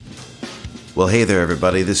Well, hey there,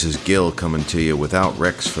 everybody. This is Gil coming to you without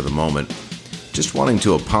Rex for the moment. Just wanting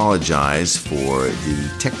to apologize for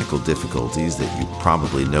the technical difficulties that you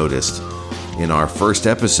probably noticed in our first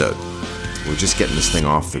episode. We're just getting this thing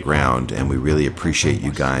off the ground, and we really appreciate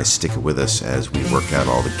you guys sticking with us as we work out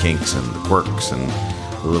all the kinks and the quirks and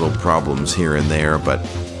the little problems here and there. But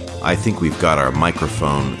I think we've got our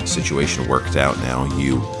microphone situation worked out now.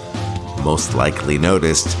 You most likely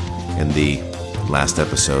noticed in the last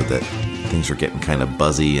episode that things were getting kind of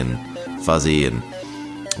buzzy and fuzzy, and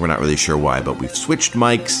we're not really sure why, but we've switched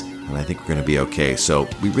mics, and I think we're going to be okay. So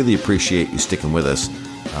we really appreciate you sticking with us,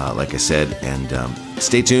 like I said, and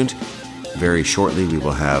stay tuned. Very shortly, we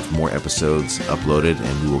will have more episodes uploaded,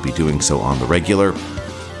 and we will be doing so on the regular.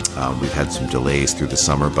 We've had some delays through the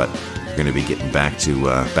summer, but we're going to be getting back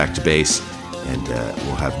to base, and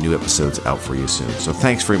we'll have new episodes out for you soon. So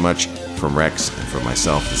thanks very much from Rex and from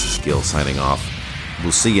myself. This is Gil signing off.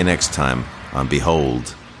 We'll see you next time on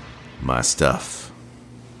Behold My Stuff.